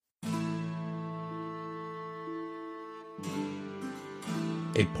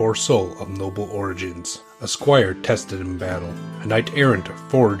A poor soul of noble origins, a squire tested in battle, a knight-errant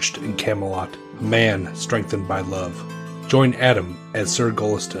forged in Camelot, a man strengthened by love. Join Adam as Sir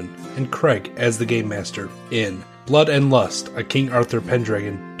Golestan and Craig as the Game Master in Blood and Lust, a King Arthur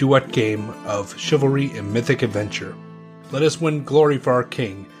Pendragon duet game of chivalry and mythic adventure. Let us win glory for our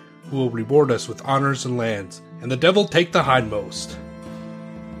king, who will reward us with honors and lands, and the devil take the hindmost.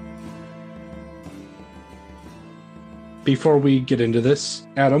 Before we get into this,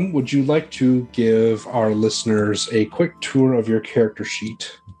 Adam, would you like to give our listeners a quick tour of your character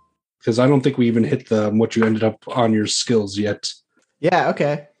sheet? Because I don't think we even hit what you ended up on your skills yet. Yeah,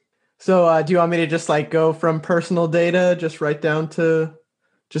 okay. So do you want me to just go from personal data, just right down to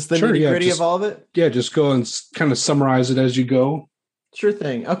just the nitty-gritty of all of it? Yeah, just go and kind of summarize it as you go. Sure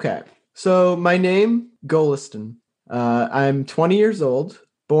thing. Okay. So my name, Golestan. I'm 20 years old,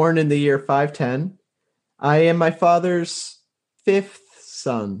 born in the year 510. I am my father's fifth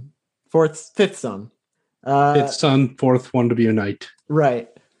son. Fifth son, fourth one to be a knight. Right.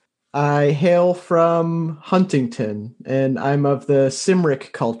 I hail from Huntington, and I'm of the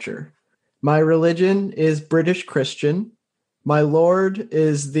Cymric culture. My religion is British Christian. My lord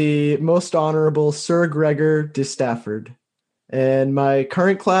is the most honorable Sir Gregor de Stafford. And my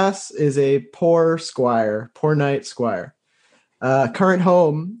current class is a poor knight squire. Current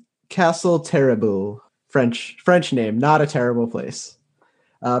home, Castle Terrible. French name, not a terrible place.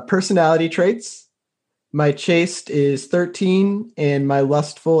 Personality traits. My chaste is 13 and my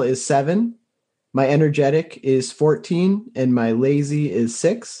lustful is 7. My energetic is 14 and my lazy is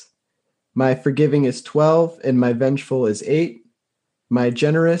 6. My forgiving is 12 and my vengeful is 8. My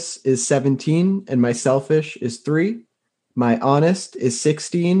generous is 17 and my selfish is 3. My honest is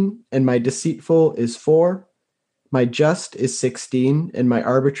 16 and my deceitful is 4. My just is 16 and my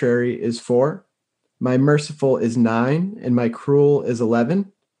arbitrary is 4. My merciful is 9, and my cruel is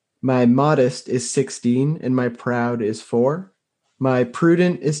 11. My modest is 16, and my proud is 4. My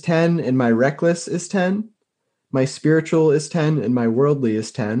prudent is 10, and my reckless is 10. My spiritual is 10, and my worldly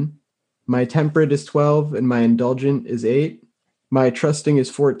is 10. My temperate is 12, and my indulgent is 8. My trusting is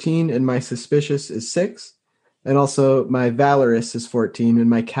 14, and my suspicious is 6. And also my valorous is 14, and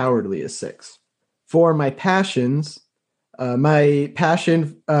my cowardly is 6. For my passions...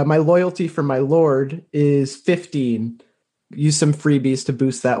 my loyalty for my lord is 15. Use some freebies to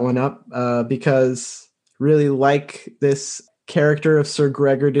boost that one up because really like this character of Sir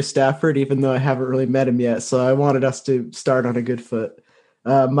Gregor de Stafford, even though I haven't really met him yet. So I wanted us to start on a good foot.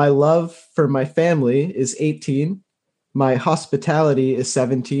 My love for my family is 18. My hospitality is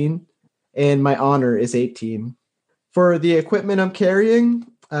 17. And my honor is 18. For the equipment I'm carrying,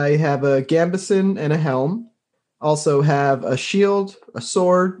 I have a gambeson and a helm. Also have a shield, a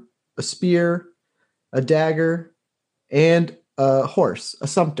sword, a spear, a dagger, and a horse, a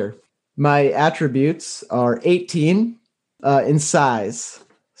sumpter. My attributes are 18 in size,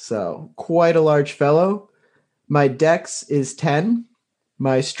 so quite a large fellow. My dex is 10.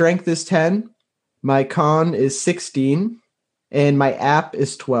 My strength is 10. My con is 16. And my app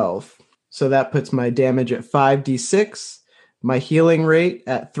is 12. So that puts my damage at 5d6, my healing rate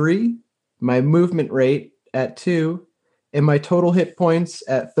at 3, my movement rate at 2, and my total hit points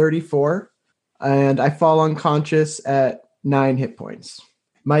at 34, and I fall unconscious at 9 hit points.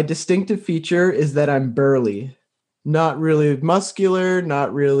 My distinctive feature is that I'm burly. Not really muscular,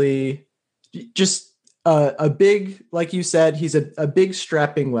 not really... just a big, like you said, he's a big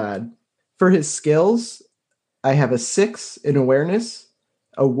strapping lad. For his skills, I have a 6 in awareness,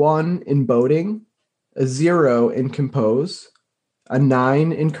 a 1 in boating, a 0 in compose, a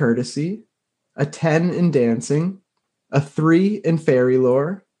 9 in courtesy, a 10 in dancing, a 3 in fairy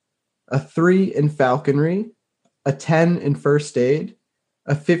lore, a 3 in falconry, a 10 in first aid,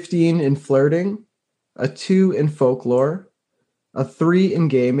 a 15 in flirting, a 2 in folklore, a 3 in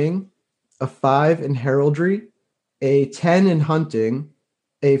gaming, a 5 in heraldry, a 10 in hunting,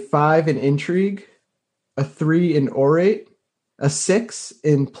 a 5 in intrigue, a 3 in orate, a 6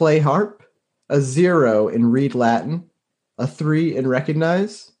 in play harp, a 0 in read Latin, a 3 in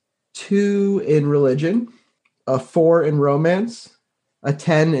recognize, 2 in religion, a 4 in romance, a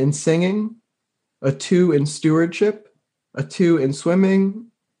 10 in singing, a 2 in stewardship, a 2 in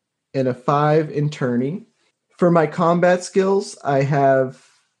swimming, and a 5 in tourney. For my combat skills, I have...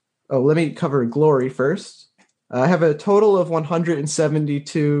 let me cover glory first. I have a total of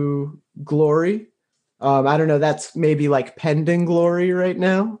 172 glory. I don't know, that's maybe like pending glory right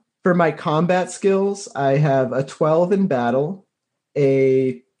now. For my combat skills, I have a 12 in battle,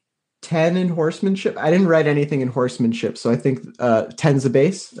 a 10 in horsemanship. I didn't write anything in horsemanship, so I think 10's the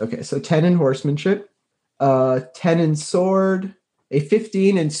base. Okay, so 10 in horsemanship, a 10 in sword, a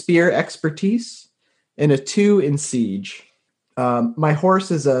 15 in spear expertise, and a 2 in siege. My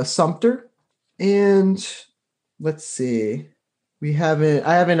horse is a sumpter, and let's see. I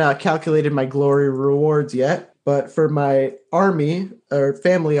haven't calculated my glory rewards yet, but for my army, or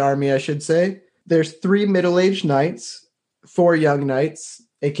family army, I should say, there's 3 middle-aged knights, 4 young knights,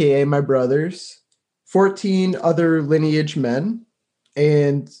 aka my brothers, 14 other lineage men,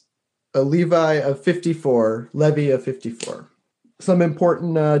 and a levy of 54. Some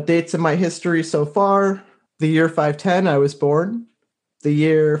important dates in my history so far. The year 510, I was born. The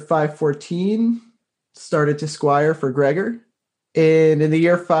year 514, started to squire for Gregor. And in the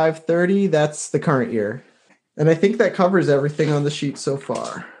year 530, that's the current year. And I think that covers everything on the sheet so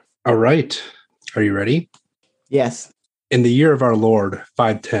far. All right. Are you ready? Yes. In the year of our Lord,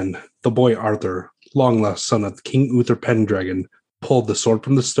 510, the boy Arthur, long-lost son of King Uther Pendragon, pulled the sword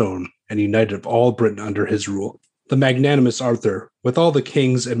from the stone and united all Britain under his rule. The magnanimous Arthur, with all the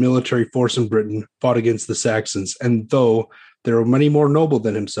kings and military force in Britain, fought against the Saxons, and though there were many more noble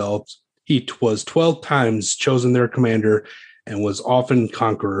than himself, he was 12 times chosen their commander and was often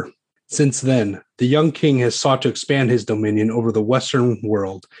conqueror. Since then, the young king has sought to expand his dominion over the western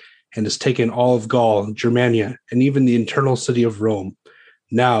world and has taken all of Gaul, Germania, and even the eternal city of Rome.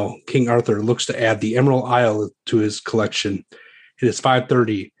 Now, King Arthur looks to add the Emerald Isle to his collection. It is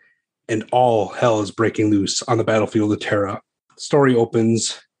 530, and all hell is breaking loose on the battlefield of Tara. Story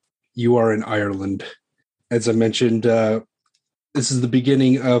opens, you are in Ireland. As I mentioned, this is the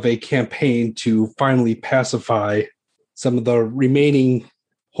beginning of a campaign to finally pacify some of the remaining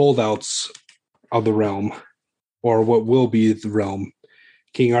holdouts of the realm, or what will be the realm.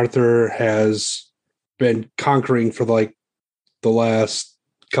 King Arthur has been conquering for like the last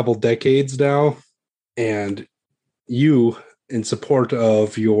couple decades now, and you, in support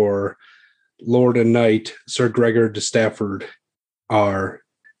of your Lord and Knight, Sir Gregor de Stafford, are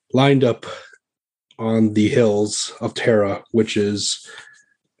lined up on the hills of Tara, which is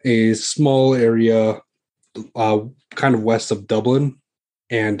a small area kind of west of Dublin.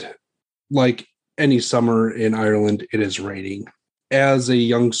 And like any summer in Ireland, it is raining. As a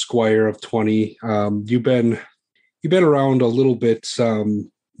young squire of 20, you've been around a little bit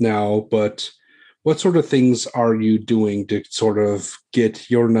now, but what sort of things are you doing to sort of get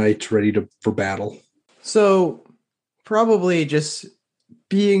your knight ready for battle? So probably just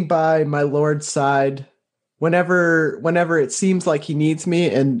being by my lord's side whenever it seems like he needs me,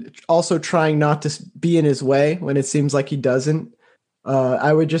 and also trying not to be in his way when it seems like he doesn't.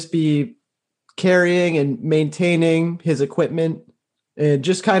 I would just be carrying and maintaining his equipment and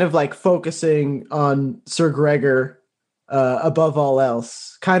just kind of like focusing on Sir Gregor above all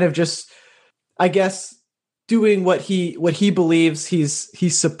else. Kind of just, I guess, doing what he believes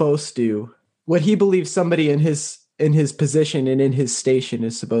he's supposed to, what he believes somebody in his position and in his station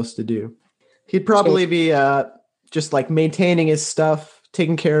is supposed to do. He'd probably be just like maintaining his stuff,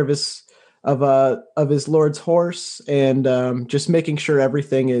 taking care of his lord's horse, and just making sure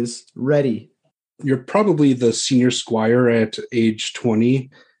everything is ready. You're probably the senior squire at age 20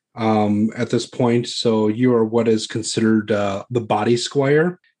 at this point, so you are what is considered the body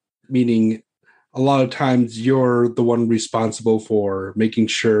squire, meaning a lot of times you're the one responsible for making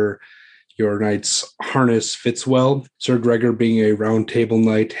sure your knight's harness fits well. Sir Gregor, being a round table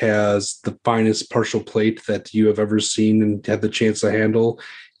knight, has the finest partial plate that you have ever seen and had the chance to handle.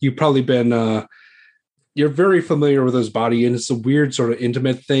 You've probably been, you're very familiar with his body, and it's a weird sort of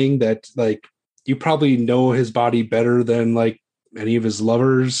intimate thing that, like, you probably know his body better than, like, any of his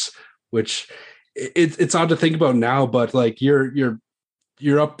lovers, which it's odd to think about now, but, like, you're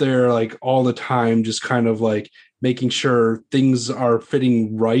up there, like, all the time, just kind of, like, making sure things are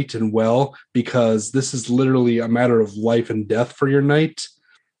fitting right and well, because this is literally a matter of life and death for your knight.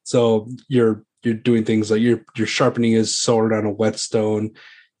 So you're doing things like you're sharpening his sword on a whetstone.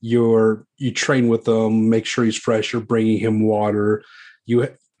 You train with him, make sure he's fresh. You're bringing him water.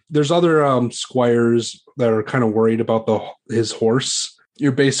 There's other squires that are kind of worried about his horse.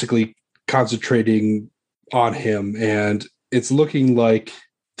 You're basically concentrating on him, and it's looking like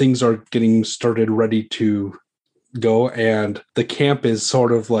things are getting started, ready to go, and the camp is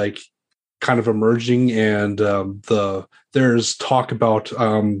sort of like kind of emerging, and there's talk about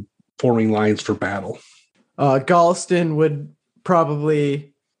forming lines for battle. Galston would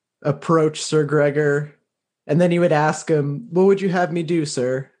probably approach Sir Gregor, and then he would ask him, "What would you have me do,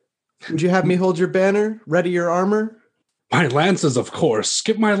 sir? Would you have me hold your banner, ready your armor?" "My lances, of course.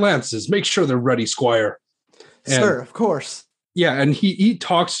 Skip my lances. Make sure they're ready, squire." Sir, of course. Yeah, and he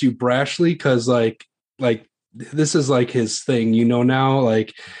talks to you brashly because like this is like his thing, now.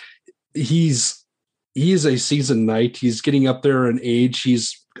 Like, he's he's a seasoned knight. He's getting up there in age.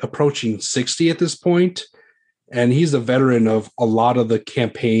 He's approaching 60 at this point, and he's a veteran of a lot of the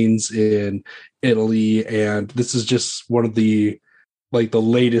campaigns in Italy. And this is just one of the the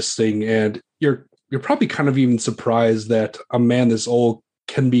latest thing. And you're probably kind of even surprised that a man this old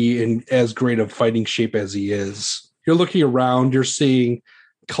can be in as great of fighting shape as he is. You're looking around, you're seeing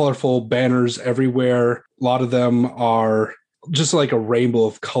colorful banners everywhere. A lot of them are just like a rainbow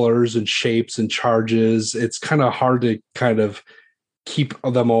of colors and shapes and charges. It's kind of hard to kind of keep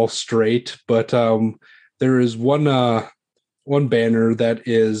them all straight, but there is one banner that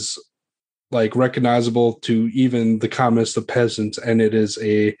is like recognizable to even the commonest of peasants, and it is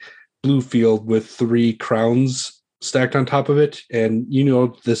a blue field with three crowns stacked on top of it. And you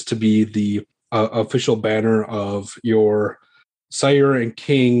know this to be the official banner of your sire and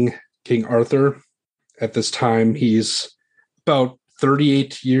King Arthur. At this time, he's about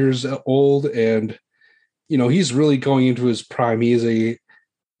 38 years old, and he's really going into his prime. He is a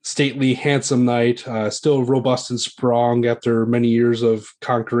stately, handsome knight, still robust and strong after many years of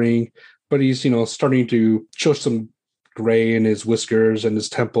conquering, but he's starting to show some gray in his whiskers and his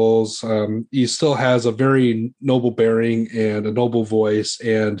temples. He still has a very noble bearing and a noble voice,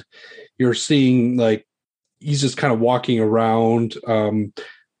 and you're seeing like he's just kind of walking around.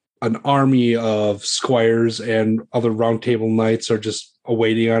 An army of squires and other roundtable knights are just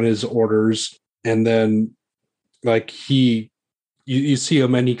awaiting on his orders, and then like you see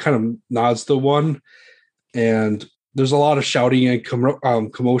him and he kind of nods to one, and there's a lot of shouting and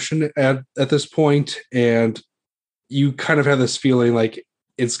commotion at this point, and you kind of have this feeling like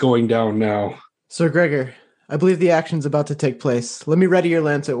it's going down now. Sir Gregor, I believe the action's about to take place. Let me ready your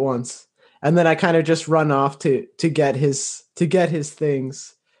lance at once. And then I kind of just run off to get his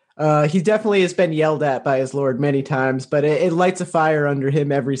things. He definitely has been yelled at by his lord many times, but it lights a fire under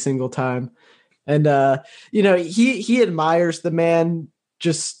him every single time. And he admires the man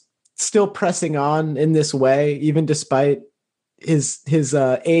just still pressing on in this way, even despite his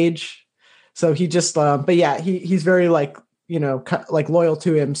age. So he just, but yeah, he's very like loyal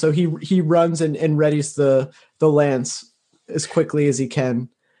to him. So he runs and readies the lance as quickly as he can.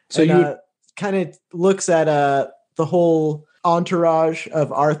 So you kind of looks at the whole entourage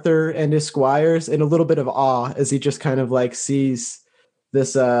of Arthur and his squires in a little bit of awe as he just kind of like sees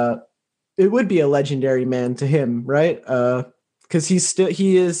this. It would be a legendary man to him, right? Because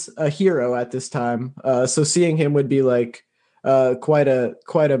he is a hero at this time. So seeing him would be like quite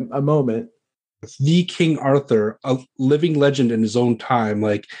a moment. The King Arthur, a living legend in his own time.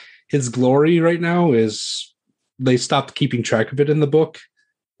 Like his glory right now is they stopped keeping track of it in the book.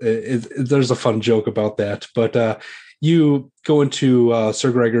 There's a fun joke about that, but you go into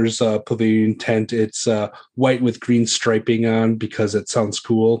Sir Gregor's pavilion tent. It's white with green striping on because it sounds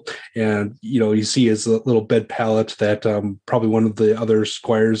cool, and you see his little bed pallet that probably one of the other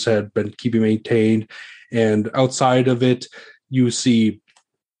squires had been keeping maintained, and outside of it you see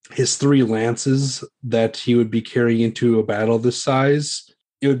his three lances that he would be carrying into a battle this size.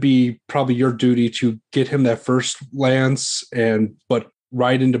 It would be probably your duty to get him that first lance but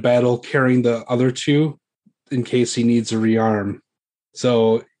ride into battle carrying the other two in case he needs a rearm.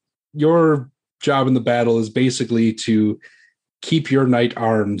 So your job in the battle is basically to keep your knight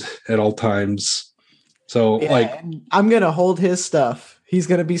armed at all times. So I'm going to hold his stuff. He's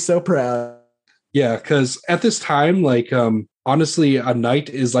going to be so proud. Yeah, because at this time, honestly, a knight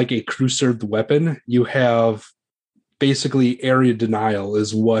is like a cruiser weapon. You have basically area denial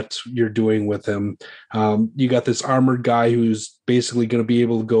is what you're doing with him. You got this armored guy who's basically going to be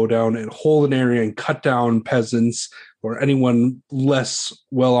able to go down and hold an area and cut down peasants or anyone less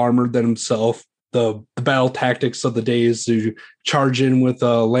well armored than himself. The battle tactics of the day is to charge in with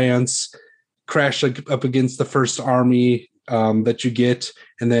a lance, crash up against the first army that you get,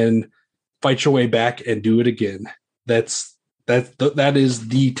 and then fight your way back and do it again. That is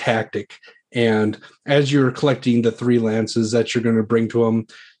the tactic. And as you're collecting the three lances that you're going to bring to him,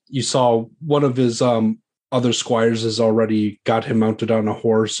 you saw one of his other squires has already got him mounted on a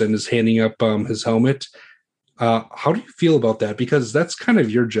horse and is handing up his helmet. How do you feel about that? Because that's kind of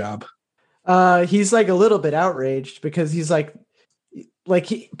your job. He's like a little bit outraged because he's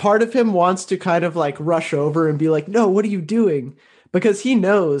part of him wants to kind of like rush over and be like, no, what are you doing? Because he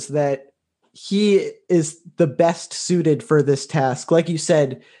knows that he is the best suited for this task. Like you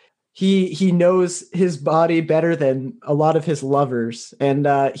said, he knows his body better than a lot of his lovers, and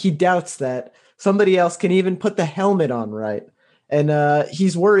he doubts that somebody else can even put the helmet on right. And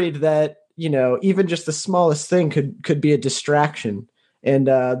he's worried that even just the smallest thing could be a distraction. And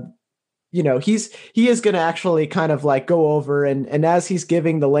he is going to actually kind of like go over and as he's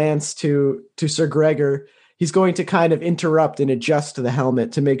giving the lance to Sir Gregor, he's going to kind of interrupt and adjust the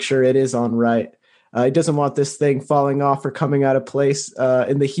helmet to make sure it is on right. He doesn't want this thing falling off or coming out of place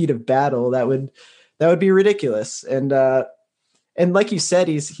in the heat of battle. That would be ridiculous. And like you said,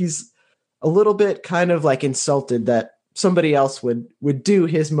 he's a little bit kind of like insulted that somebody else would do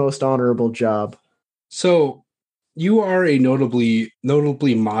his most honorable job. So you are a notably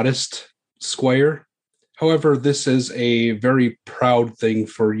modest squire. However, this is a very proud thing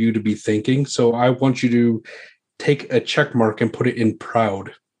for you to be thinking. So I want you to take a check mark and put it in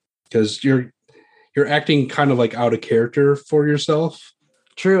proud, because you're acting kind of like out of character for yourself.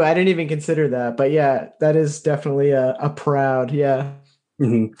 True. I didn't even consider that, but yeah, that is definitely a proud. Yeah.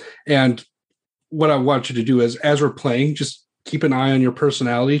 Mm-hmm. And what I want you to do is, as we're playing, just keep an eye on your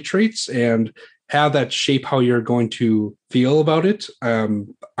personality traits and have that shape how you're going to feel about it.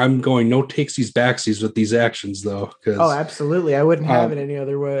 I'm going no takesies backsies with these actions, though. Oh, absolutely. I wouldn't have it any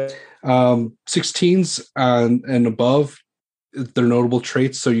other way. 16s and above, they're notable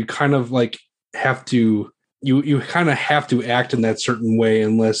traits. So you kind of like have to, you kind of have to act in that certain way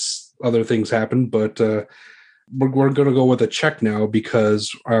unless other things happen. But we're going to go with a check now because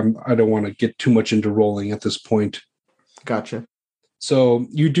I don't want to get too much into rolling at this point. Gotcha. So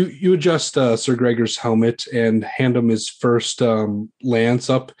you adjust Sir Gregor's helmet and hand him his first lance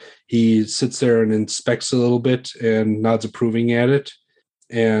up. He sits there and inspects a little bit and nods approving at it,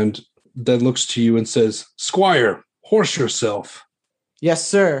 and then looks to you and says, "Squire, horse yourself." Yes,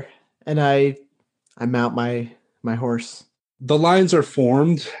 sir. And I mount my horse. The lines are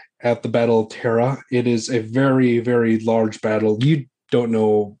formed at the Battle of Terra. It is a very, very large battle. You don't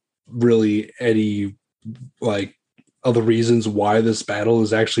know really any of the reasons why this battle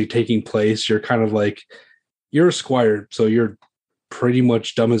is actually taking place. You're kind of like, you're a squire, so you're pretty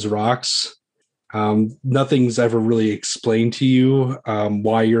much dumb as rocks. Nothing's ever really explained to you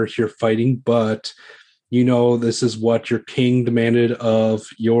why you're here fighting, but this is what your king demanded of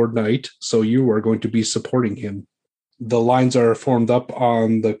your knight, so you are going to be supporting him. The lines are formed up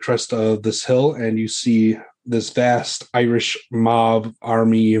on the crest of this hill, and you see this vast Irish mob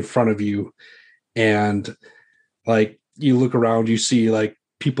army in front of you. And you look around, you see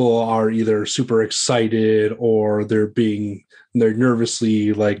people are either super excited or they're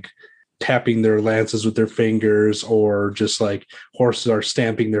nervously tapping their lances with their fingers, or just horses are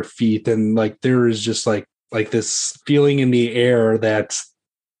stamping their feet. And there is just this feeling in the air that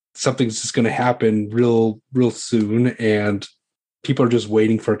something's just going to happen real soon, and people are just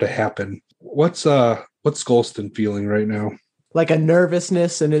waiting for it to happen. What's Golston feeling right now? Like a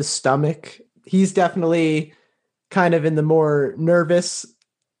nervousness in his stomach. He's definitely kind of in the more nervous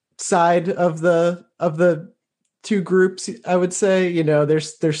side of the two groups, I would say.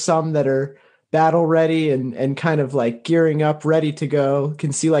 There's some that are battle ready and kind of gearing up, ready to go,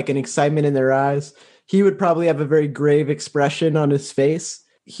 can see an excitement in their eyes. He would probably have a very grave expression on his face.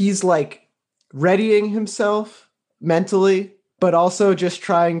 He's readying himself mentally, but also just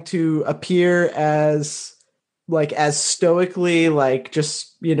trying to appear as stoically,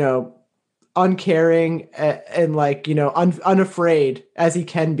 just, uncaring and unafraid as he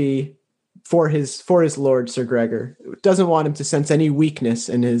can be for his lord Sir Gregor. Doesn't want him to sense any weakness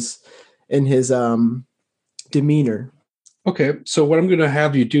in his demeanor. Okay, so what I'm going to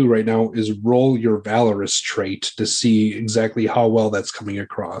have you do right now is roll your valorous trait to see exactly how well that's coming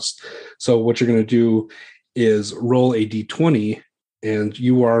across. So what you're going to do is roll a d20, and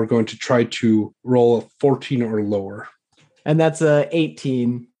you are going to try to roll a 14 or lower. And that's a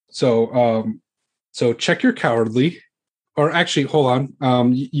 18. So check your cowardly, or actually, hold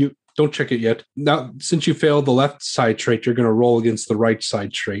on. You don't check it yet. Now, since you failed the left side trait, you're going to roll against the right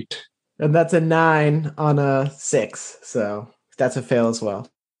side trait. And that's a 9 on a 6. So that's a fail as well.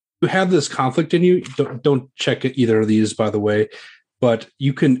 You have this conflict in you. Don't check either of these, by the way, but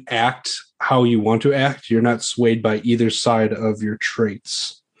you can act how you want to act. You're not swayed by either side of your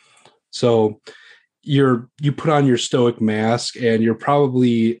traits. So you put on your stoic mask, and you're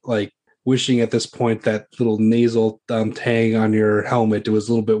probably wishing at this point that little nasal tang on your helmet, it was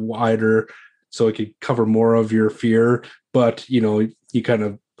a little bit wider so it could cover more of your fear. But you kind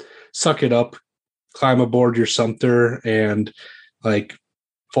of suck it up, climb aboard your sumpter, and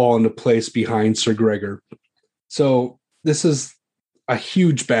fall into place behind Sir Gregor. So this is a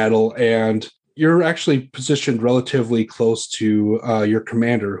huge battle, and you're actually positioned relatively close to your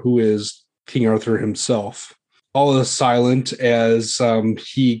commander, who is King Arthur himself. All is silent as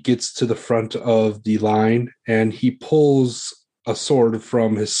he gets to the front of the line, and he pulls a sword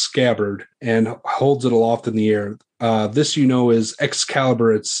from his scabbard and holds it aloft in the air. This, is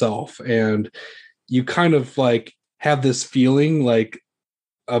Excalibur itself. And you kind of like have this feeling like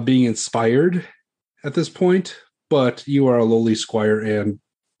being inspired at this point, but you are a lowly squire and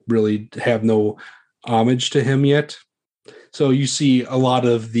really have no homage to him yet. So you see a lot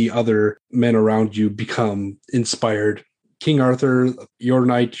of the other men around you become inspired. King Arthur, your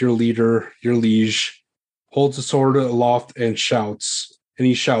knight, your leader, your liege, holds a sword aloft and shouts. And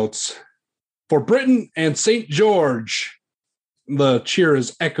he shouts, "For Britain and St. George!" The cheer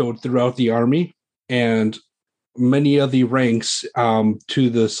is echoed throughout the army, and many of the ranks to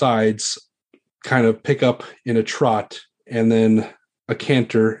the sides kind of pick up in a trot and then a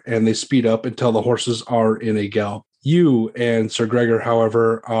canter, and they speed up until the horses are in a gallop. You and Sir Gregor,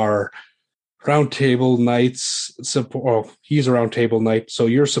 however, are round table knights. He's a round table knight, so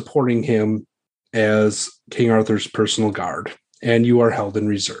you're supporting him as King Arthur's personal guard, and you are held in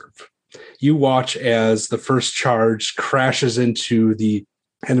reserve. You watch as the first charge crashes into the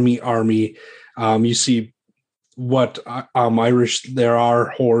enemy army. You see what Irish there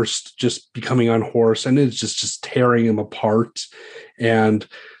are horsed, just becoming unhorsed, and it's just tearing them apart. And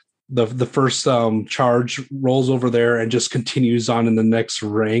the first charge rolls over there and just continues on in the next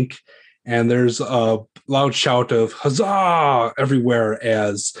rank. And there's a loud shout of huzzah everywhere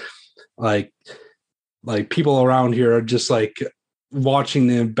as like people around here are just like watching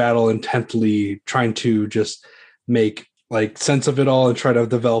them battle intently, trying to just make like sense of it all and try to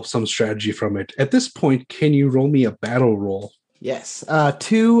develop some strategy from it. At this point, can you roll me a battle roll? Yes.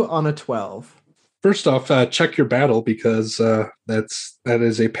 2 on a 12. First off, check your battle, because that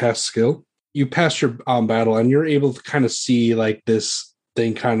is a pass skill. You pass your battle, and you're able to kind of see like this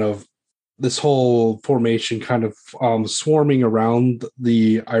thing, kind of this whole formation kind of swarming around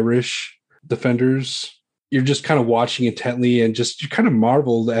the Irish defenders. You're just kind of watching intently, and just you kind of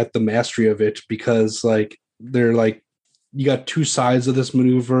marveled at the mastery of it, because like they're like, you got two sides of this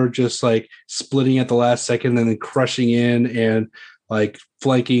maneuver, just like splitting at the last second and then crushing in and like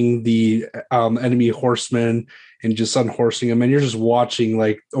flanking the enemy horsemen and just unhorsing them. And you're just watching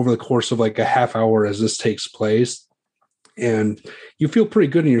like over the course of like a half hour as this takes place. And you feel pretty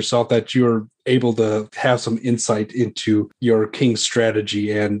good in yourself that you're able to have some insight into your king's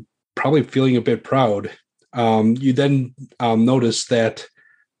strategy, and probably feeling a bit proud. You then notice that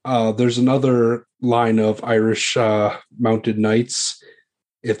there's another line of Irish mounted knights,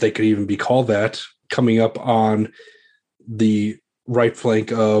 if they could even be called that, coming up on the right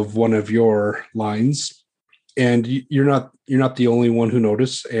flank of one of your lines. And you're not the only one who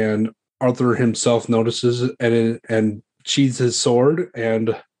noticed. And Arthur himself notices and sheathes his sword,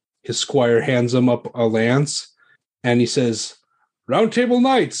 and his squire hands him up a lance, and he says, "Round Table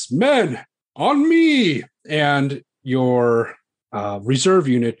Knights, men, on me!" And your reserve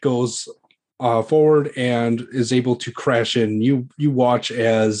unit goes forward and is able to crash in. You watch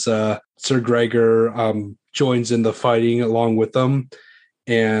as Sir Gregor joins in the fighting along with them.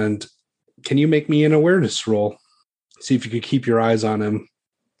 And can you make me an awareness roll? See if you could keep your eyes on him.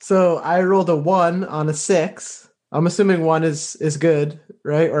 So I rolled a 1 on a 6. I'm assuming 1 is good,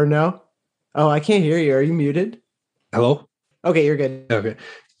 right? Or no? Oh, I can't hear you. Are you muted? Hello? Okay, you're good. Okay.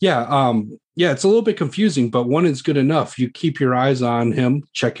 Yeah, it's a little bit confusing, but 1 is good enough. You keep your eyes on him.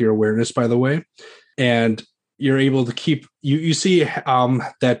 Check your awareness, by the way. And you're able to keep, you see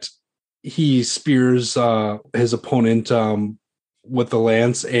that he spears his opponent with the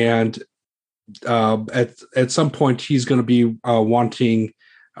lance, and at some point he's going to be wanting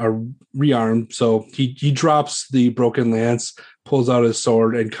a rearm. So he drops the broken lance, pulls out his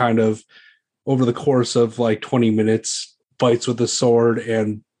sword, and kind of over the course of like 20 minutes fights with the sword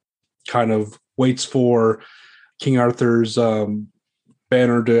and kind of waits for King Arthur's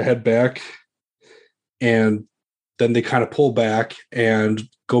banner to head back. And then they kind of pull back and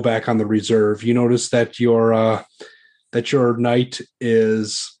go back on the reserve. You notice that your knight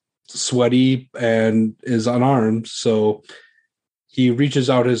is sweaty and is unarmed, so he reaches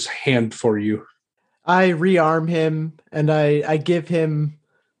out his hand for you. I rearm him, and I give him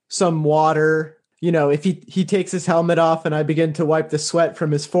some water. You know, if he takes his helmet off and I begin to wipe the sweat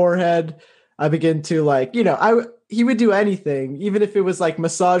from his forehead, I begin to like, he would do anything, even if it was like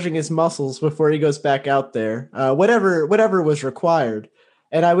massaging his muscles before he goes back out there, whatever was required.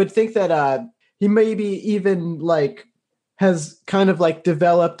 And I would think that he maybe even like has kind of like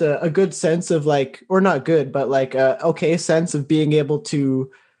developed a good sense of like, or not good, but like a okay sense of being able to,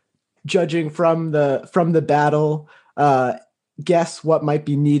 judging from the battle, guess what might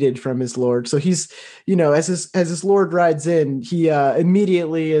be needed from his lord. So he's, as his lord rides in, he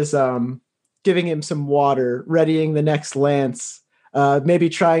immediately is giving him some water, readying the next lance, maybe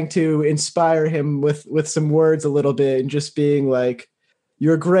trying to inspire him with some words a little bit and just being like,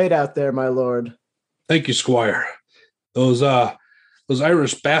 "You're great out there, my lord." Thank you, Squire. Those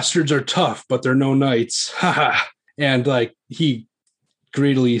Irish bastards are tough, but they're no knights. Haha. And like he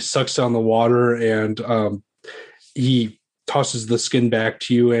greedily sucks down the water and he tosses the skin back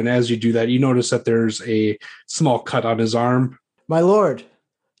to you. And as you do that, you notice that there's a small cut on his arm. My lord,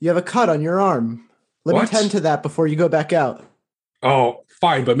 you have a cut on your arm. Let me tend to that before you go back out. Oh,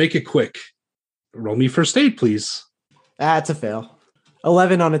 fine, but make it quick. Roll me first aid, please. That's a fail.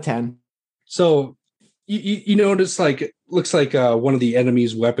 11 on a 10. So you notice like it looks like one of the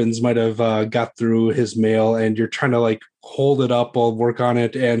enemy's weapons might have got through his mail, and you're trying to like hold it up or work on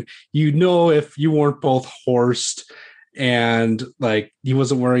it. And you know, if you weren't both horsed and like he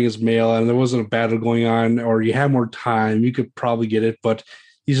wasn't wearing his mail and there wasn't a battle going on, or you had more time, you could probably get it. But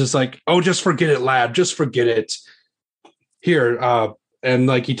he's just like, oh, just forget it, lad. Just forget it. Here, and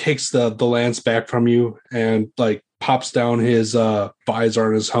like he takes the lance back from you and like pops down his visor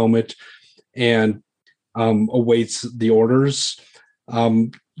on his helmet and awaits the orders.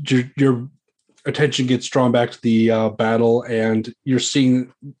 Your attention gets drawn back to the battle, and you're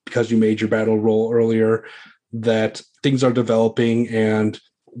seeing, because you made your battle roll earlier, that things are developing, and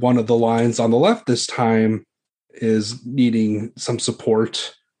one of the lines on the left this time is needing some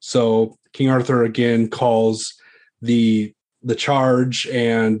support. So King Arthur again calls the charge,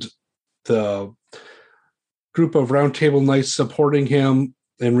 and the group of Round Table Knights supporting him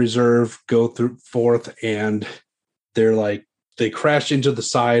in reserve go forth, and they crash into the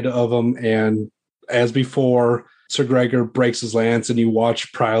side of him. And as before, Sir Gregor breaks his lance, and you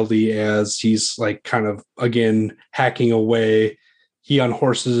watch proudly as he's like kind of again hacking away. He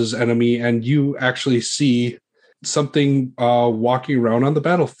unhorses his enemy, and you actually see something walking around on the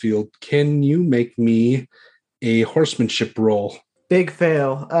battlefield. Can you make me a horsemanship roll? Big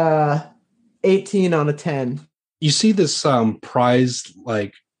fail. 18 on a 10. You see this prized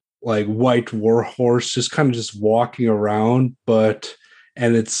like white war horse just kind of just walking around,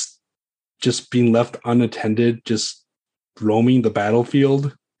 and it's just being left unattended, just roaming the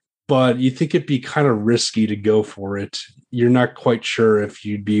battlefield. But you think it'd be kind of risky to go for it. You're not quite sure if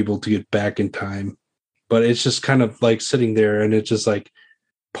you'd be able to get back in time. But it's just kind of like sitting there, and it's just like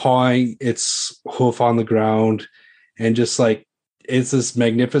pawing its hoof on the ground, and just like it's this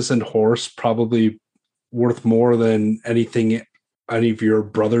magnificent horse, probably worth more than anything any of your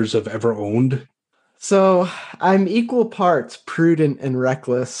brothers have ever owned. So I'm equal parts prudent and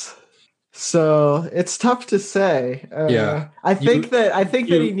reckless. So it's tough to say. Yeah, I think that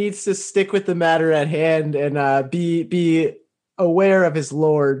he needs to stick with the matter at hand and be aware of his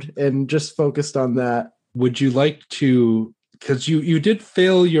lord and just focused on that. Would you like to? Because you did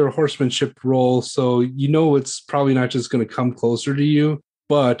fail your horsemanship roll, so you know it's probably not just going to come closer to you.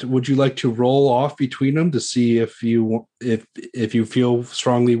 But would you like to roll off between them to see if you feel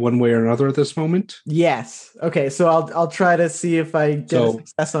strongly one way or another at this moment? Yes. Okay. So I'll try to see if I get a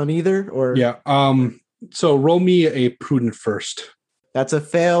success on either. Or yeah. So roll me a prudent first. That's a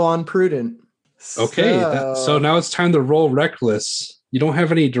fail on prudent. Okay. So now it's time to roll reckless. You don't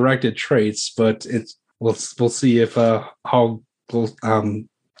have any directed traits, but we'll see if how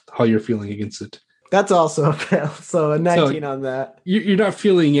you're feeling against it. That's also a fail. So a 19 on that. You're not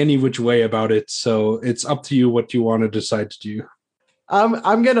feeling any which way about it, so it's up to you what you want to decide to do.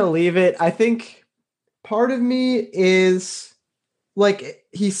 I'm gonna leave it. I think part of me is like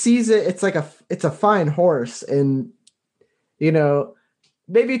he sees it. It's a fine horse, and you know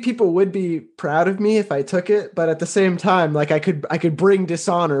maybe people would be proud of me if I took it. But at the same time, like I could bring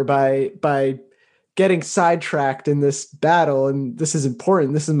dishonor by getting sidetracked in this battle, and this is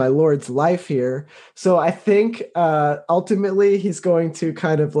important. This is my lord's life here. So I think ultimately he's going to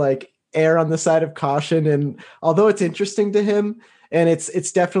kind of like err on the side of caution. And although it's interesting to him, and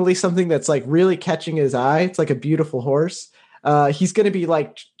it's definitely something that's like really catching his eye, it's like a beautiful horse. He's going to be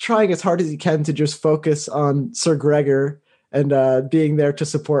like trying as hard as he can to just focus on Sir Gregor and being there to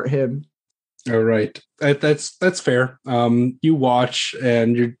support him. All right, that's fair. You watch,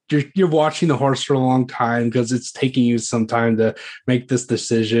 and you're watching the horse for a long time because it's taking you some time to make this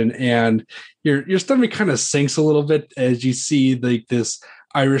decision, and your stomach kind of sinks a little bit as you see like this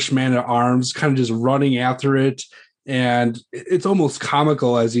Irish man at arms kind of just running after it, and it's almost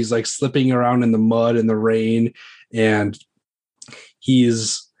comical as he's like slipping around in the mud and the rain, and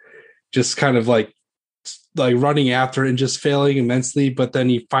he's just kind of like running after it and just failing immensely. But then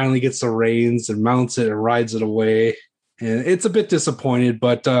he finally gets the reins and mounts it and rides it away. And it's a bit disappointed,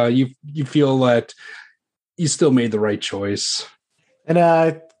 but you feel that you still made the right choice.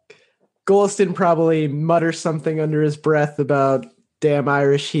 And Golston probably mutters something under his breath about damn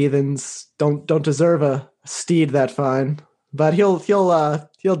Irish heathens don't deserve a steed that fine. But he'll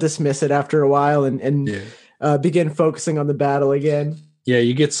dismiss it after a while and Yeah. begin focusing on the battle again. Yeah,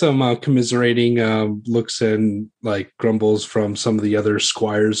 you get some commiserating looks and like grumbles from some of the other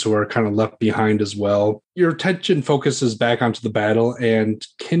squires who are kind of left behind as well. Your attention focuses back onto the battle, and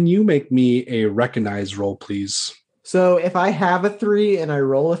can you make me a recognize roll, please? So if I have a 3 and I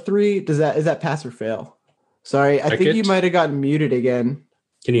roll a 3, is that pass or fail? Sorry, I Check think you it. might have gotten muted again.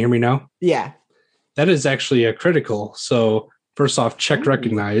 Can you hear me now? Yeah. That is actually a critical. So first off, check Ooh.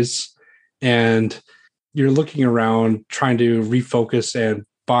 recognize, and you're looking around trying to refocus and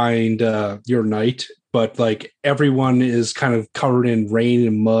find your knight, but like everyone is kind of covered in rain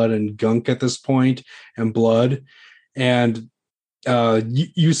and mud and gunk at this point and blood, and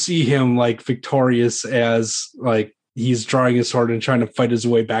you see him like victorious as like he's drawing his sword and trying to fight his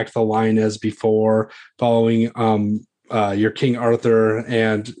way back to the line as before, following your King Arthur,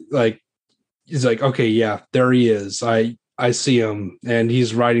 and like he's like, okay, yeah, there he is. I see him, and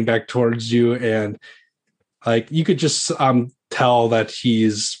he's riding back towards you, and like you could just tell that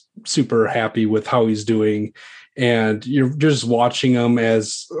he's super happy with how he's doing, and you're just watching him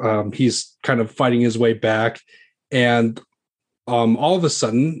as he's kind of fighting his way back, and all of a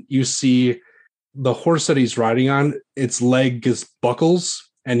sudden you see the horse that he's riding on, its leg just buckles,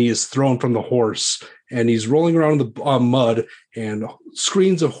 and he is thrown from the horse, and he's rolling around in the mud, and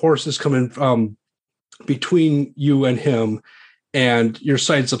screens of horses coming between you and him, and your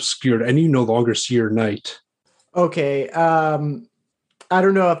sight's obscured, and you no longer see your knight. Okay. I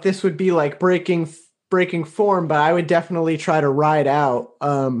don't know if this would be like breaking form, but I would definitely try to ride out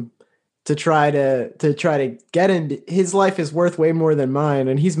to try to get him. His life is worth way more than mine,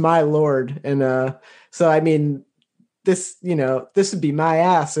 and he's my lord. And so I mean, this would be my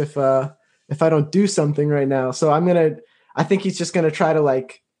ass if I don't do something right now. So I think he's just gonna try to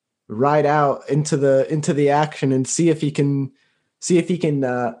like ride out into the action and see if he can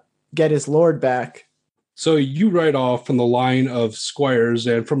get his lord back. So you ride off from the line of squires,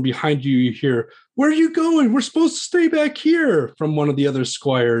 and from behind you, you hear, "Where are you going? We're supposed to stay back here," from one of the other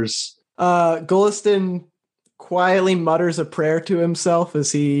squires. Golston quietly mutters a prayer to himself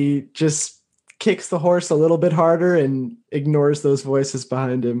as he just kicks the horse a little bit harder and ignores those voices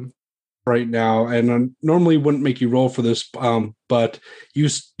behind him. Right now, and normally wouldn't make you roll for this, but you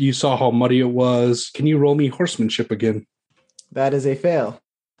saw how muddy it was. Can you roll me horsemanship again? That is a fail.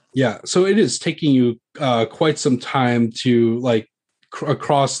 Yeah, so it is taking you quite some time to like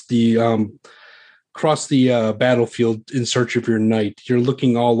across the battlefield in search of your knight. You're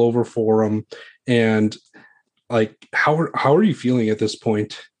looking all over for him, and like how are you feeling at this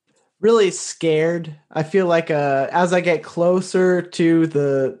point? Really scared. I feel like as I get closer to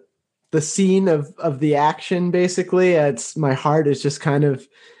the scene of the action, basically, my heart is just kind of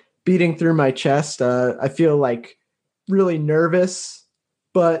beating through my chest. I feel like really nervous.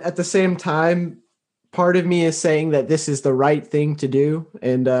 But at the same time, part of me is saying that this is the right thing to do,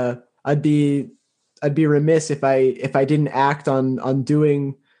 and I'd be remiss if I didn't act on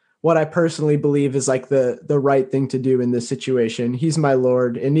doing what I personally believe is like the right thing to do in this situation. He's my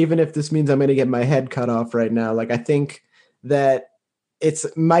lord, and even if this means I'm going to get my head cut off right now, like I think that it's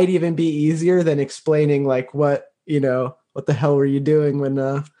might even be easier than explaining like what the hell were you doing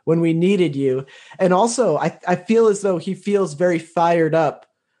when we needed you? And also, I feel as though he feels very fired up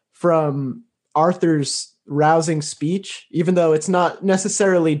from Arthur's rousing speech, even though it's not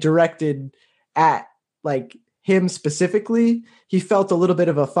necessarily directed at like him specifically. He felt a little bit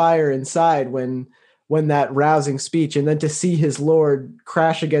of a fire inside when that rousing speech, and then to see his lord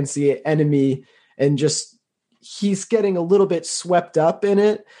crash against the enemy and just he's getting a little bit swept up in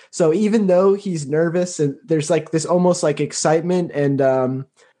it. So even though he's nervous and there's like this almost like excitement and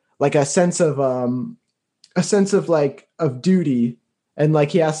like a sense of like of duty, and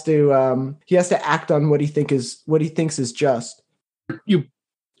like he has to act on what he thinks is just.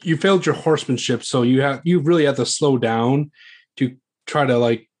 You failed your horsemanship, so you really have to slow down to try to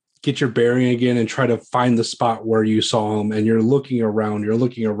like get your bearing again and try to find the spot where you saw him, and you're looking around,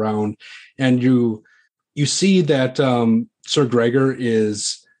 and you see that Sir Gregor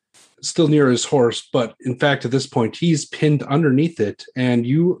is still near his horse, but in fact, at this point, he's pinned underneath it, and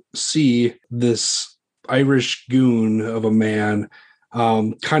you see this Irish goon of a man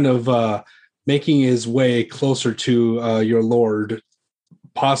kind of making his way closer to your lord,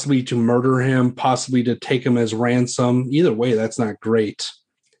 possibly to murder him, possibly to take him as ransom. Either way, that's not great.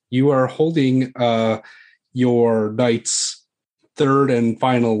 You are holding your knight's third and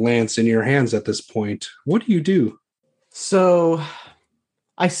final lance in your hands at this point. What do you do? So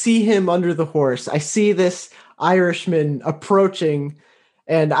I see him under the horse. I see this Irishman approaching,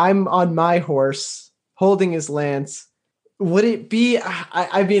 and I'm on my horse holding his lance. Would it be,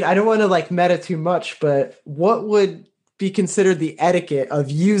 I mean, I don't want to like meta too much, but what would be considered the etiquette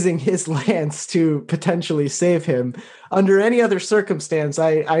of using his lance to potentially save him? Under any other circumstance,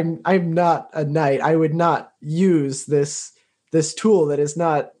 I'm not a knight. I would not use this tool that is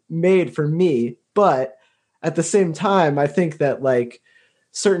not made for me. But at the same time, I think that like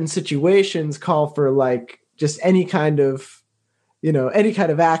certain situations call for like just any kind of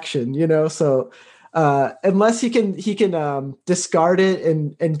action, so unless he can discard it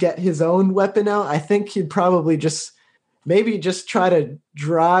and get his own weapon out, I think he'd probably just try to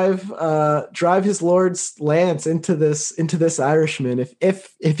drive his lord's lance into this Irishman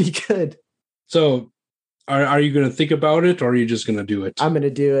if he could. So are you going to think about it, or are you just going to do it? I'm gonna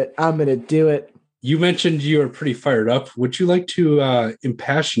do it. You mentioned you are pretty fired up. Would you like to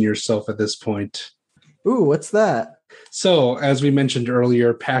impassion yourself at this point? Ooh, what's that? So, as we mentioned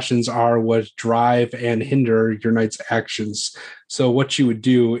earlier, passions are what drive and hinder your knight's actions. So, what you would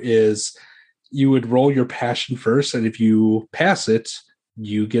do is you would roll your passion first, and if you pass it,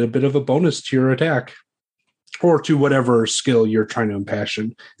 you get a bit of a bonus to your attack or to whatever skill you're trying to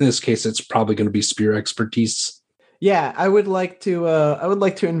impassion. In this case, it's probably going to be spear expertise. Yeah, I would like to. I would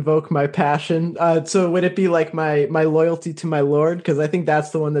like to invoke my passion. So would it be like my loyalty to my lord? Because I think that's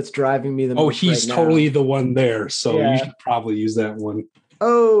the one that's driving me the most. He's right totally now. the one there. So Yeah. you should probably use that one.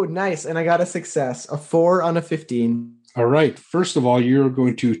 Oh, nice! And I got a success, a 4 on a 15. All right. First of all, you're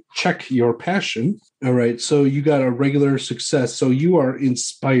going to check your passion. All right. So you got a regular success. So you are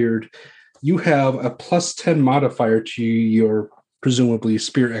inspired. You have a +10 modifier to your presumably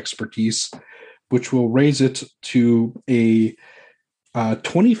spear expertise, which will raise it to a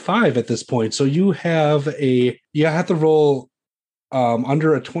 25 at this point. So you have to roll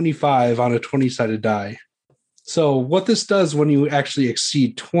under a 25 on a 20-sided die. So what this does when you actually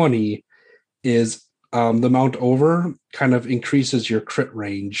exceed 20 is the amount over kind of increases your crit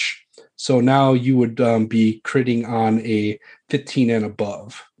range. So now you would be critting on a 15 and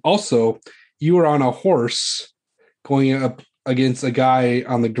above. Also, you are on a horse going up against a guy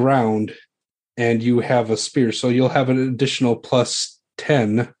on the ground, and you have a spear. So you'll have an additional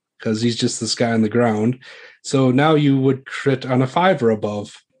 +10 because he's just this guy on the ground. So now you would crit on a 5 or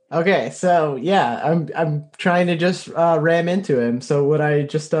above. Okay, so yeah, I'm trying to just ram into him. So would I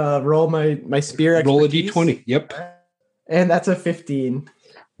just roll my spear expertise? Roll a d20. Yep. And that's a 15.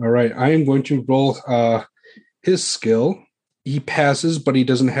 All right. I am going to roll his skill. He passes, but he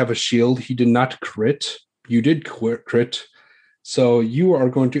doesn't have a shield. He did not crit. You did crit. So you are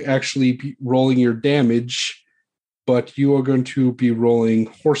going to actually be rolling your damage, but you are going to be rolling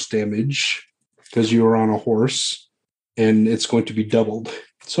horse damage because you are on a horse, and it's going to be doubled.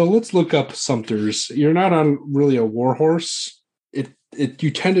 So let's look up Sumters. You're not on really a war horse.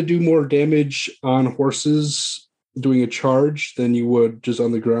 You tend to do more damage on horses doing a charge than you would just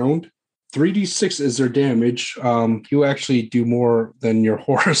on the ground. 3d6 is their damage. You actually do more than your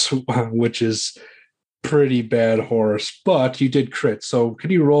horse, which is pretty bad horse, but you did crit. So could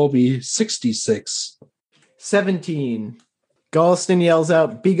you roll me 66? 17. Galston yells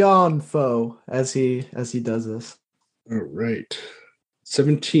out, "Begone, foe," as he does this. All right.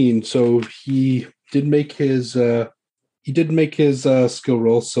 17. So he did make his skill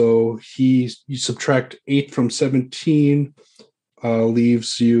roll. So you subtract 8 from 17,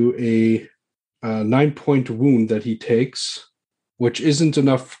 leaves you a 9-point wound that he takes, which isn't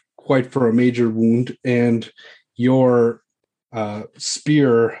enough quite for a major wound, and your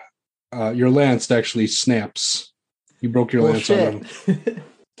spear, your lance actually snaps. You broke your lance on him.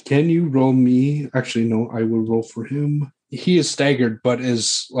 Can you roll me? Actually, no, I will roll for him. He is staggered, but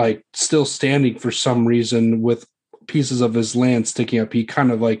is like still standing for some reason with pieces of his lance sticking up. He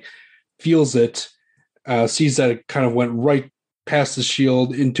kind of like feels it, sees that it kind of went right past the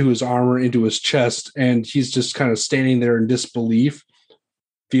shield into his armor, into his chest, and he's just kind of standing there in disbelief,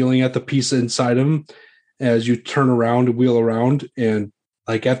 feeling at the piece inside him as you turn around, wheel around, and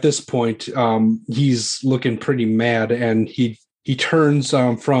like at this point, he's looking pretty mad, and he turns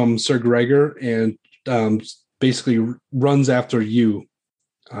from Sir Gregor and basically runs after you.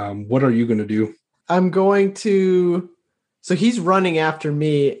 What are you going to do? I'm going to. So he's running after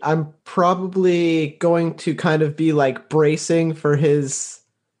me. I'm probably going to kind of be like bracing for his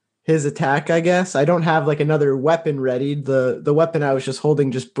attack, I guess. I don't have like another weapon ready. The weapon I was just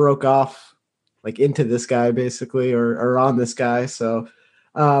holding just broke off like into this guy basically, or on this guy. So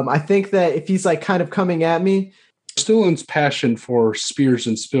I think that if he's like kind of coming at me. Still in passion for spears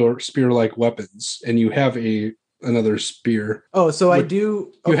and spear-like weapons, and you have a another spear. Oh, so I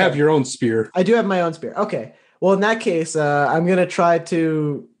do. You have Okay. your own spear. I do have my own spear. Okay. Well, in that case, I'm gonna try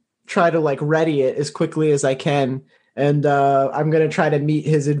to like ready it as quickly as I can, and I'm gonna try to meet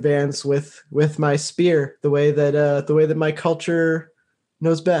his advance with my spear the way that my culture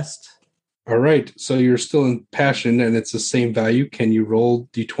knows best. All right. So you're still in passion and it's the same value. Can you roll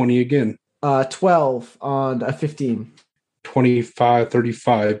d20 again? 12 on a 15. 25,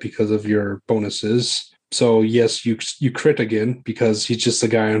 35 because of your bonuses. So yes, you crit again because he's just a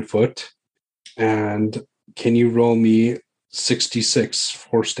guy on foot. And can you roll me 66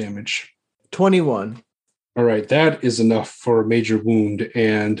 force damage? 21. All right, that is enough for a major wound,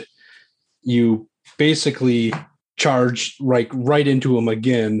 and you basically charge like right into him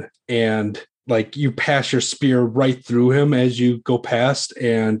again, and like you pass your spear right through him as you go past,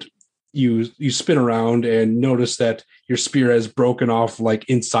 and you spin around and notice that your spear has broken off like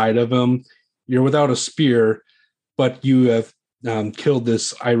inside of him. You're without a spear, but you have killed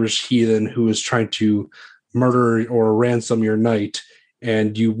this Irish heathen who is trying to murder or ransom your knight,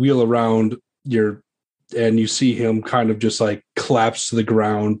 and you wheel around and you see him kind of just like collapse to the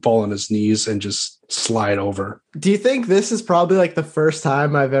ground, fall on his knees, and just slide over. Do you think this is probably like the first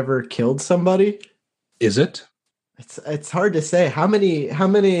time I've ever killed somebody? Is it? It's hard to say. How many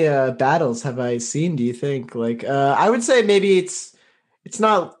battles have I seen, do you think? Like I would say maybe it's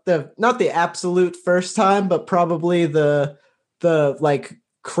not the absolute first time, but probably the like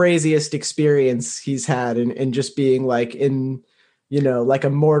craziest experience he's had in just being like in, like a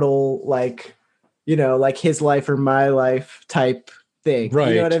mortal, like, like his life or my life type thing. You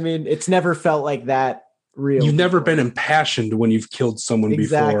know what Right. I mean? It's never felt like that real You've never before. been impassioned when you've killed someone before.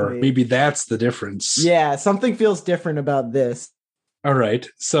 Exactly. Maybe that's the difference. Yeah, something feels different about this. All right.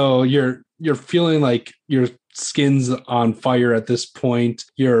 So you're feeling like your skin's on fire at this point.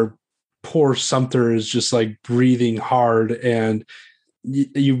 Your poor Sumter is just like breathing hard, and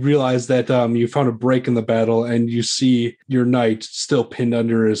you realize that you found a break in the battle, and you see your knight still pinned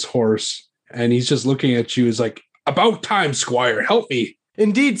under his horse, and he's just looking at you as like, about time, squire, help me.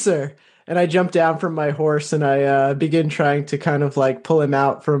 Indeed, sir. And I jump down from my horse and I begin trying to kind of like pull him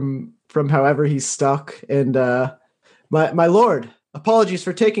out from however he's stuck. And my lord, apologies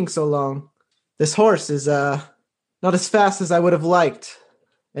for taking so long. This horse is not as fast as I would have liked.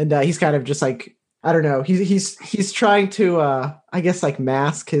 And he's kind of just like, I don't know. He's trying to I guess like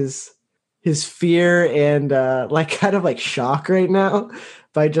mask his fear and like kind of like shock right now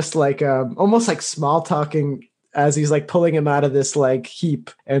by just like almost like small talking as he's like pulling him out of this like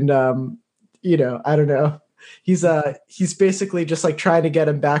heap. And I don't know. He's basically just like trying to get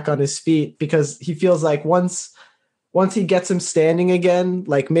him back on his feet because he feels like once he gets him standing again,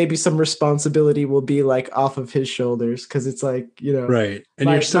 like maybe some responsibility will be like off of his shoulders because it's like, Right. And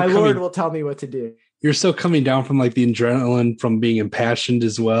my lord will tell me what to do. You're still coming down from like the adrenaline from being impassioned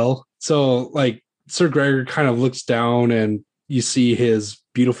as well. So like Sir Gregor kind of looks down and you see his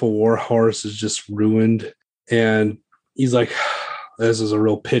beautiful war horse is just ruined. And he's like, this is a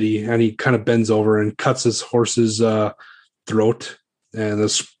real pity. And he kind of bends over and cuts his horse's throat. And the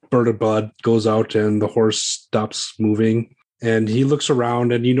spurt of blood goes out and the horse stops moving. And he looks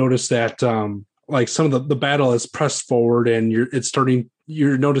around and you notice that like some of the battle is pressed forward and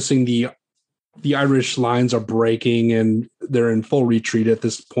you're noticing the Irish lines are breaking and they're in full retreat at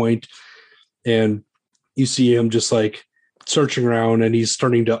this point. And you see him just like searching around and he's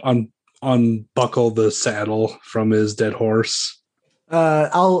starting to unbuckle the saddle from his dead horse.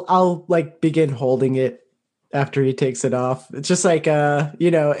 I'll like begin holding it after he takes it off. It's just like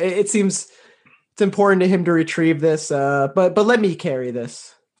it seems it's important to him to retrieve this, but let me carry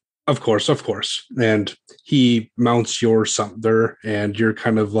this. Of course. And he mounts your Sumter and you're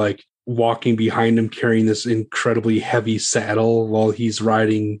kind of like walking behind him carrying this incredibly heavy saddle while he's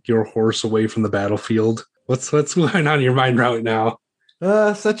riding your horse away from the battlefield. What's going on in your mind right now?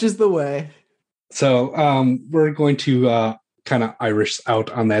 Such is the way. So we're going to kind of Irish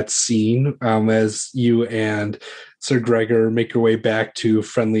out on that scene as you and Sir Gregor make your way back to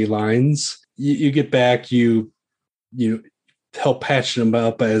friendly lines. You get back, you help patch him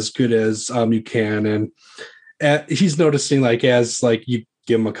up as good as you can, and he's noticing like as like you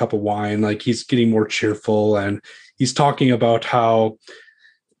give him a cup of wine, like he's getting more cheerful, and he's talking about how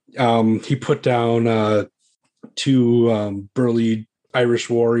he put down two burly Irish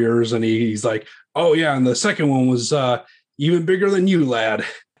warriors, and he's like, oh yeah, and the second one was even bigger than you, lad.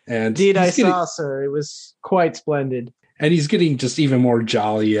 And indeed, I saw, sir. It was quite splendid. And he's getting just even more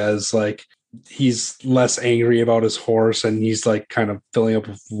jolly as like he's less angry about his horse, and he's like kind of filling up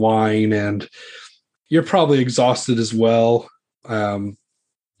with wine. And you're probably exhausted as well.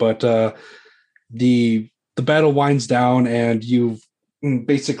 But the the battle winds down, and you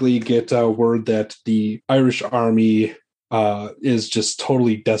basically get word that the Irish army is just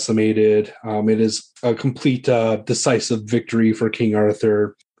totally decimated. It is a complete decisive victory for King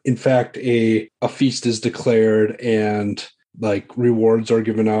Arthur. In fact, a feast is declared, and like rewards are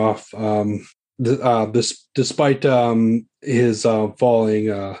given off. This, despite his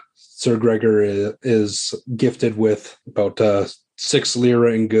falling, Sir Gregor is gifted with about 6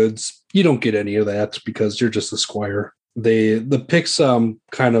 lira in goods. You don't get any of that because you're just a squire. The Picts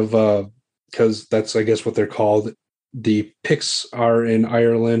kind of because that's, I guess, what they're called. The Picts are in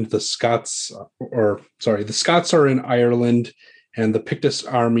Ireland. The Scots are in Ireland, and the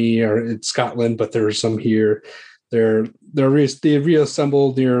Pictish army are in Scotland, but there are some here. They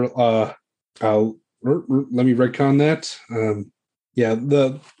reassembled near. Let me recon that.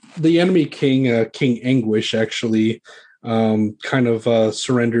 The enemy king, King Anguish, actually kind of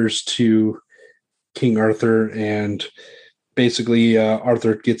surrenders to King Arthur, and basically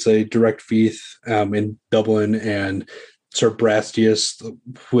Arthur gets a direct feast in Dublin, and Sir Brastius,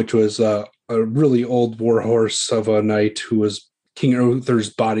 which was a really old warhorse of a knight who was King Arthur's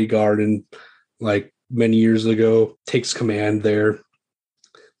bodyguard and like many years ago, takes command there.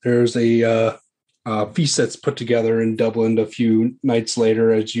 There's a feast that's put together in Dublin a few nights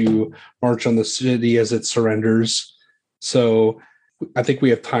later as you march on the city as it surrenders. So I think we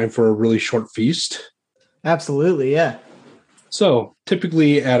have time for a really short feast. Absolutely, yeah. So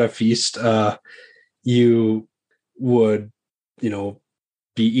typically at a feast, you would,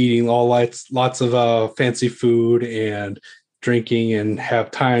 be eating lots of fancy food and drinking, and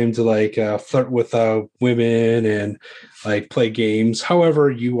have time to like flirt with women and like play games. However,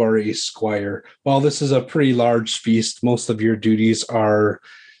 you are a squire. While this is a pretty large feast, most of your duties are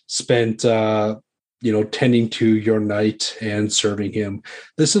spent tending to your knight and serving him.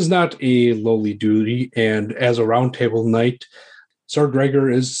 This is not a lowly duty, and as a round table knight, Sir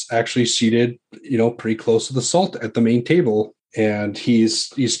Gregor is actually seated, pretty close to the salt at the main table, and he's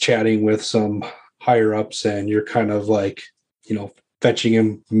chatting with some higher ups, and you're kind of like, fetching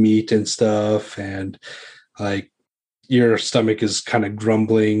him meat and stuff, and like your stomach is kind of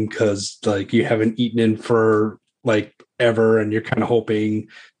grumbling because like you haven't eaten in for like ever, and you're kind of hoping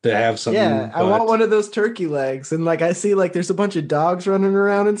to have something. Yeah, I want one of those turkey legs, and like I see like there's a bunch of dogs running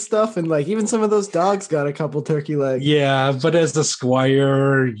around and stuff, and like even some of those dogs got a couple turkey legs. Yeah, but as the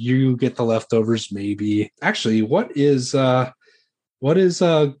squire, you get the leftovers maybe. Actually, what is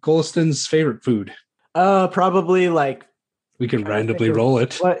Goliston's favorite food? Probably like we can randomly roll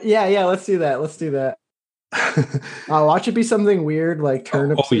it. Yeah, let's do that. Watch it be something weird like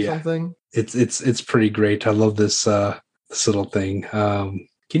turnips or something. It's pretty great. I love this little thing.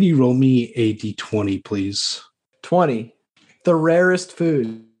 Can you roll me a d20, please? 20. The rarest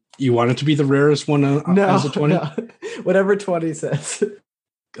food. You want it to be the rarest one as a 20? No. Whatever 20 says.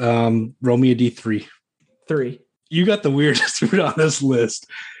 Roll me a d3. 3. You got the weirdest food on this list.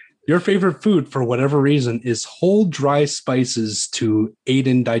 Your favorite food, for whatever reason, is whole dry spices to aid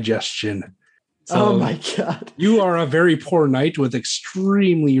in digestion. So oh my God. You are a very poor knight with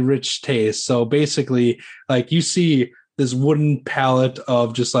extremely rich taste. So basically, like you see this wooden pallet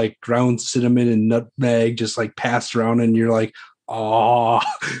of just like ground cinnamon and nutmeg just like passed around, and you're like, oh,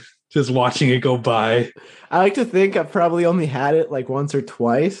 just watching it go by. I like to think I've probably only had it like once or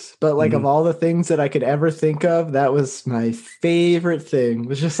twice, but like of all the things that I could ever think of, that was my favorite thing. It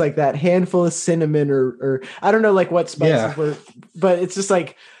was just like that handful of cinnamon or I don't know like what spices were, but it's just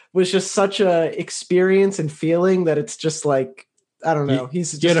like was just such a experience and feeling that it's just like, I don't know.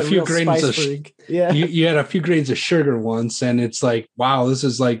 He's just a real spice freak. Yeah. You had a few grains of sugar once, and it's like, wow, this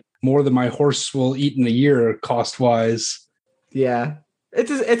is like more than my horse will eat in a year cost wise. Yeah.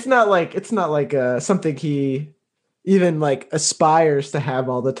 It's not like something he even like aspires to have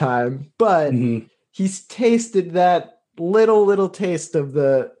all the time, but he's tasted that little taste of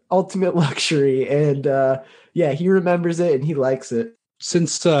the ultimate luxury, and he remembers it and he likes it.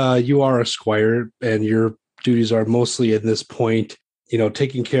 Since you are a squire and your duties are mostly at this point,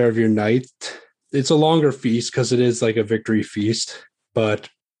 taking care of your knight, it's a longer feast because it is like a victory feast, but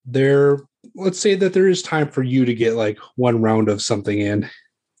let's say that there is time for you to get like one round of something in.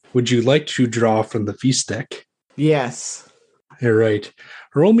 Would you like to draw from the feast deck? Yes. All right.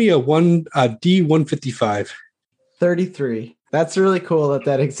 Roll me a D155. 33. That's really cool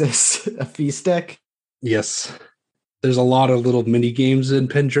that exists. A feast deck. Yes. There's a lot of little mini games in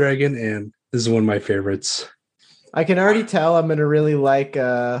Pendragon, and this is one of my favorites. I can already tell I'm going to really like,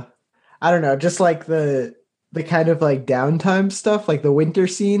 I don't know, just like the kind of like downtime stuff, like the winter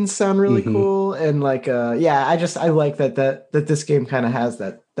scenes sound really cool. And like, I like that this game kind of has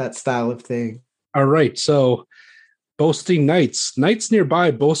that style of thing. All right, so boasting knights. Knights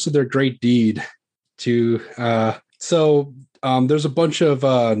nearby boasted their great deed. There's a bunch of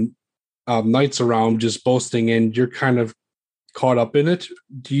knights around just boasting, and you're kind of caught up in it.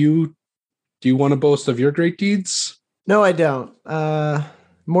 Do you want to boast of your great deeds? No, I don't.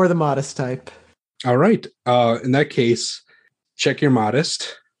 More the modest type. All right. In that case, check your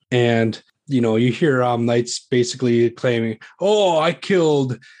modest, and you hear knights basically claiming, "Oh, I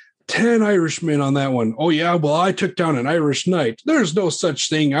killed 10 Irishmen on that one. Oh yeah, well I took down an Irish knight. There's no such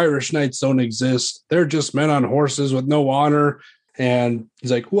thing. Irish knights don't exist. They're just men on horses with no honor." And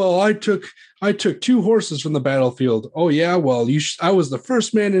he's like, "Well, I took 2 horses from the battlefield. Oh yeah, well I was the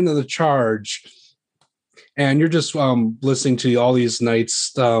first man into the charge." And you're just listening to all these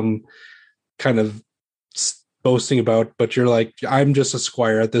knights kind of boasting about, but you're like, I'm just a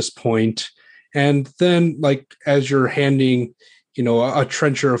squire at this point. And then, like, as you're handing, a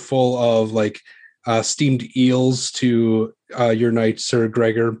trencher full of steamed eels to your knight, Sir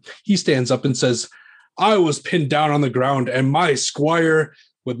Gregor, he stands up and says, "I was pinned down on the ground, and my squire,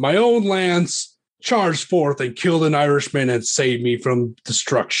 with my own lance, charged forth and killed an Irishman and saved me from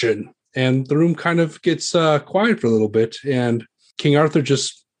destruction." And the room kind of gets quiet for a little bit, and King Arthur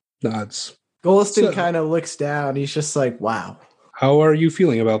just nods. Goleston kind of looks down. He's just like, wow. How are you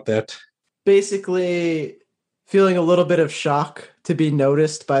feeling about that? Basically feeling a little bit of shock to be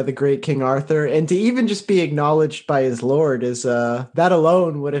noticed by the great King Arthur, and to even just be acknowledged by his lord is that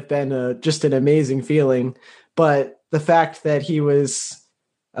alone would have been just an amazing feeling. But the fact that he was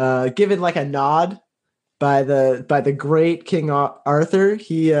given like a nod by the great King Arthur,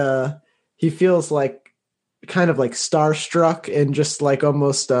 he feels like kind of like starstruck and just like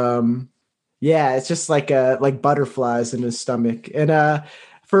almost it's just like butterflies in his stomach. And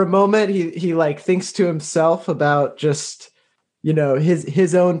for a moment he like thinks to himself about just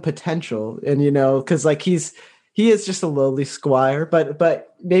his own potential, and because like he is just a lowly squire,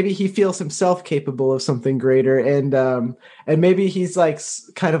 but maybe he feels himself capable of something greater, and maybe he's like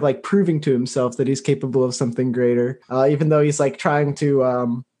kind of like proving to himself that he's capable of something greater, even though he's like trying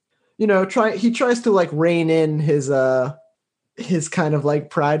to he tries to like rein in his kind of like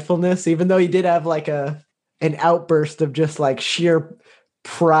pridefulness, even though he did have like an outburst of just like sheer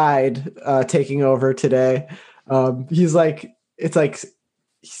pride taking over today. He's like, it's like,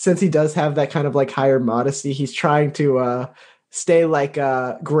 since he does have that kind of like higher modesty, he's trying to stay like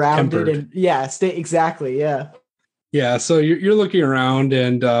grounded. Tempered. And stay exactly. Yeah. So you're looking around,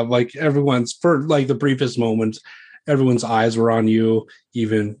 and like everyone's, for like the briefest moments, everyone's eyes were on you,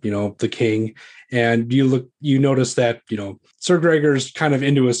 even the king. And you notice that Sir Gregor's kind of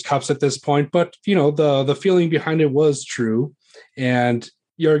into his cups at this point, but the feeling behind it was true, and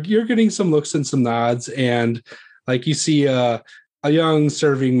you're getting some looks and some nods, and like you see a young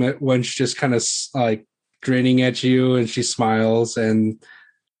serving wench just kind of like grinning at you, and she smiles, and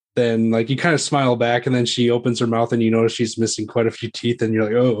then like you kind of smile back, and then she opens her mouth, and you notice she's missing quite a few teeth, and you're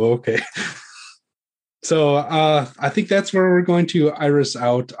like, oh, okay. So I think that's where we're going to iris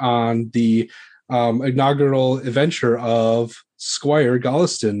out on the inaugural adventure of Squire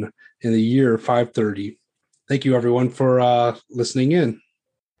Golliston in the year 530. Thank you, everyone, for listening in.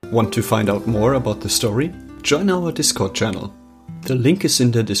 Want to find out more about the story? Join our Discord channel. The link is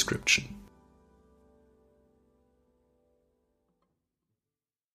in the description.